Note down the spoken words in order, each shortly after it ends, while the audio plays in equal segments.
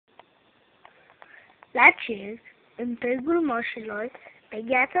La cer, în târgul moșilor, pe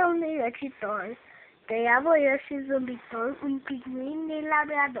gheața unui răcitor, tăia voios și zâmbitor un pigmin din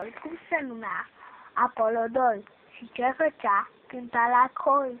labrador. Cum se numea? Apolodor. Și ce făcea? Cânta la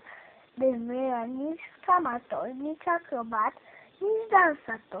cor. Deci nu era nici amator, nici acrobat, nici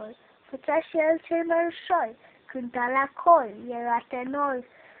dansator. Făcea și el cel mai ușor. Cânta la cor, era tenor,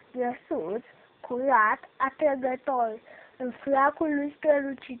 grăsuț, curat, atrăgător, în fracul lui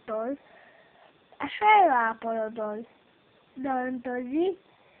strălucitor. Așa era Apolodor. Dar într-o zi,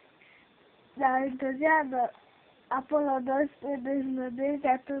 Apolodor, spre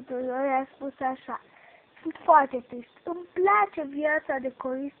deznădejdea tuturor, a spus așa: sunt foarte trist, îmi place viața de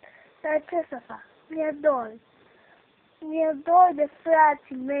corist, dar ce să fac? Mi-e dor. Mi-e dor de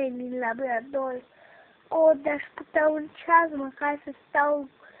frații mei din labrador. O, de-aș putea un ceas măcar să stau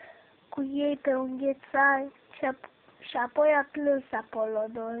cu ei pe un ghețar. Și apoi a plâns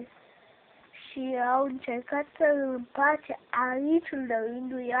Apolodor. Și au încercat să-l împace ariciul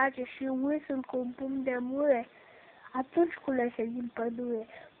dăruindu-i ace și ursul cu un pumn de mure, atunci culese din pădure.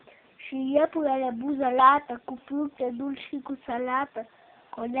 Și iepurele buză lată, cu fructe dulci și cu salată,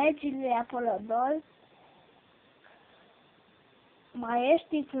 colegii lui Apolodor,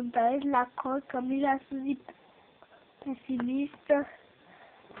 maestrii cântăreți la cor, Cămila Suzi pesimistă,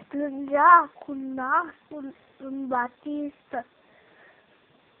 plângea cu nasul în batistă.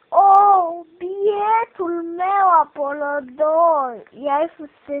 O, bietul meu Apolodor, ea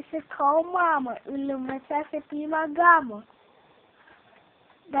fusese ca o mamă, îl învățase prima gamă.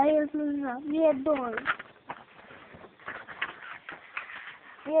 Dar el plângea, mi-e dor.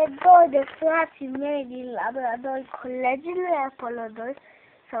 Mi-e dor de frații mei din labrador. Colegii lui Apolodor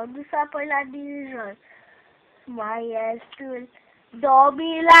s-au dus apoi la dirijor. Maestrul, do,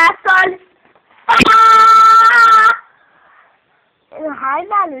 mi, la, sol, în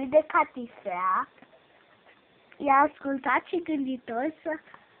haina lui de catifea, i-a ascultat și gânditor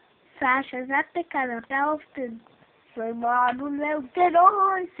s-a așezat pe canapea oftând: sărmanul meu de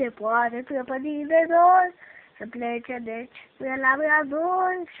noi se poate prăpădi de dor, să plece deci spre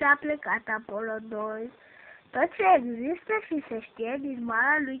labrador. Și-a plecat Apolodor. Tot ce există și se știe din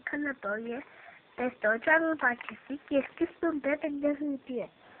marea lui călătorie peste Oceanul Pacific e scris pe un petec de hârtie.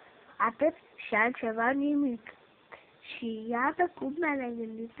 Atât și altceva nimic. Și iată cum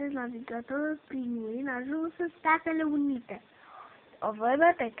nelegândite navigatorul pingvin a ajuns în Statele Unite. O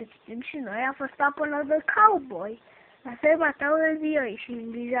vreme, pe cât știm și noi, a fost Apolodor cowboy, la ferma taurăzioi, și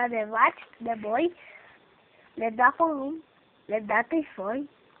în grija de vaci, de boi, le da porumb, le da trifoi,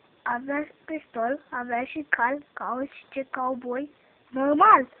 avea pistol, avea și cal, ca orice cowboy,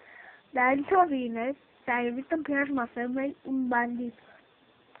 normal. Dar într-o vineri s-a evit în preajma fermei un bandit,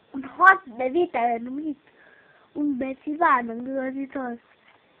 un hoț de vite renumit, un bețivan îngrozitor.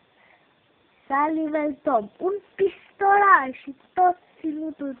 Sullivan Tom, un pistolaj, și tot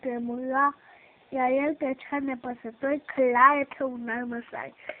ținutul tremura, iar el trecea nepăsător clare pe un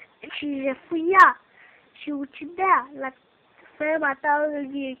armăsar și jefuia și ucidea. La ferma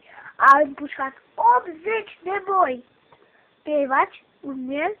taurăziei a împușcat 80 de boi, 3 vaci, un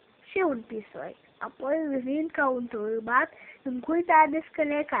miel și un pisoi. Apoi, râzând ca un turbat, în curtea a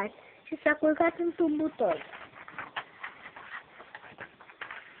descălecat și s-a culcat în tumbutor.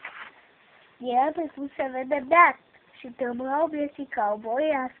 El, precum se vede, beat și tremurau vieții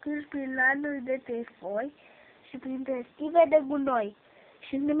cowboy, ascunși prin lanuri de trifoi și printre stive de gunoi.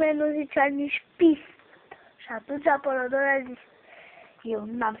 Și nimeni nu zicea nici pis. Și atunci Apolodor a zis: eu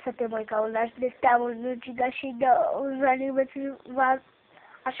n-am să te mai ca un laș de steamuri, nu ucida și de un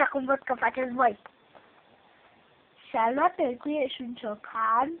așa cum văd că faceți voi. Și-a luat percuie și un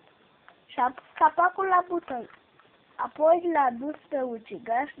ciocan și-a pus capacul la butoi. Apoi l-a dus pe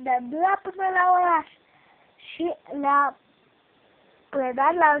ucigaș de-abia până la oraș și l-a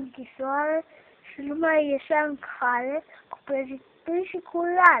predat la închisoare și nu mai ieșea în cale cu prăjituri și cu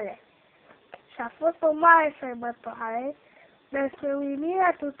rale. Și a fost o mare sărbătoare, dar spre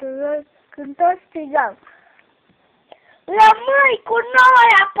uimirea tuturor, când toți strigau: rămâi cu noi,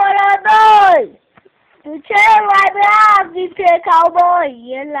 Apolodor! Tu cel mai brav dintre cowboy!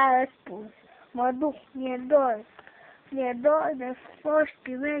 El a răspuns: mă duc, mi-e dor. Mi-e dor de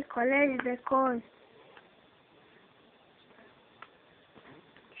foștii mei colegi de cozi.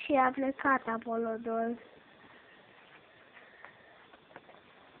 Și a plecat Apolodor.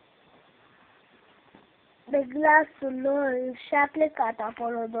 De glasul lor și-a plecat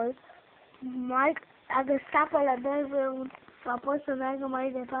Apolodor. A găsit Apolodor apoi să meargă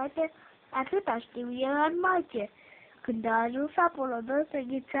mai departe, atâta știu, era în marche. Când a ajuns Apolodor pe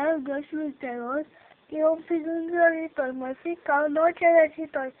ghițarul găsului teros, e un fig îngrăritor, mă fric ca în orice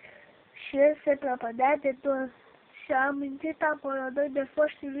răcitor. și el se prăpădea de tot și a amintit Apolodor de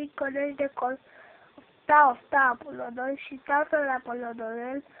foștii lui colegi de col. Ofta Apolodor și tatăl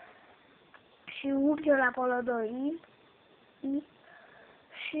Apolodorel și unchiul Apolodorin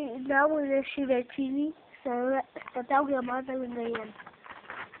și neamurile și vecinii stăteau grămadă lângă el.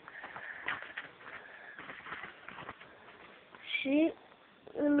 Și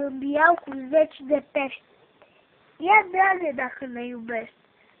îl îmbiau cu zeci de pești. Ia, dragă, dacă ne iubești,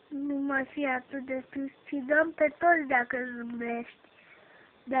 nu mai fi atât de trist, ci dăm pe toți dacă zâmbești.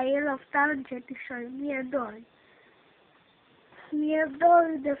 Dar el ofta încetișor, mie dor. Mi-e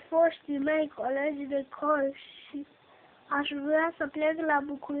dor de foștii mei colegi de col și aș vrea să plec la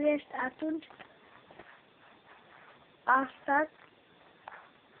București. Atunci a stat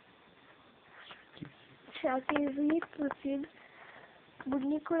și a chizuit puțin.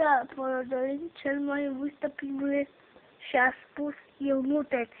 Bunicul Apolodorin, cel mai în vârstă prin și a spus, eu nu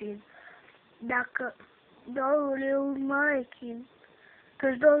te țin, dacă dorul e un mare chin,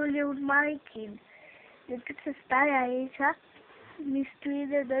 că-și dorul e un mare chin, decât să stai aici, mistuit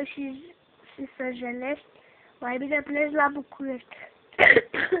de dor și să jelești, mai bine pleci la București.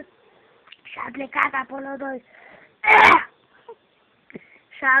 Și a plecat Apolodor.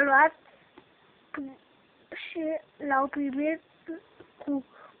 Și-a luat și l-au primit cu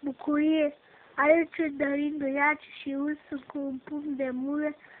bucurie, aici dărindu iaci și ursul cu un pumn de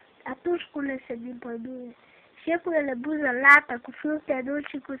mure, atunci culese din pădure. Șepurele buză lată, cu fructe dulci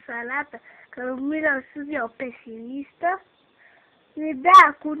și cu salată, că lumina sus e o pesimistă,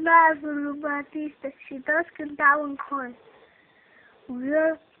 râdea cu nasul lui Batistă și toți cântau în cor.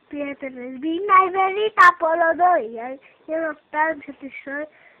 Ură, prietene, bine ai venit, Apolodor, iar el opta încetișor,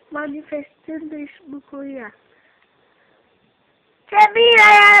 manifestându-și bucuria. Ce bine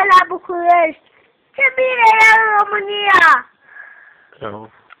e la București! Ce bine e în România!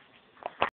 Ciao.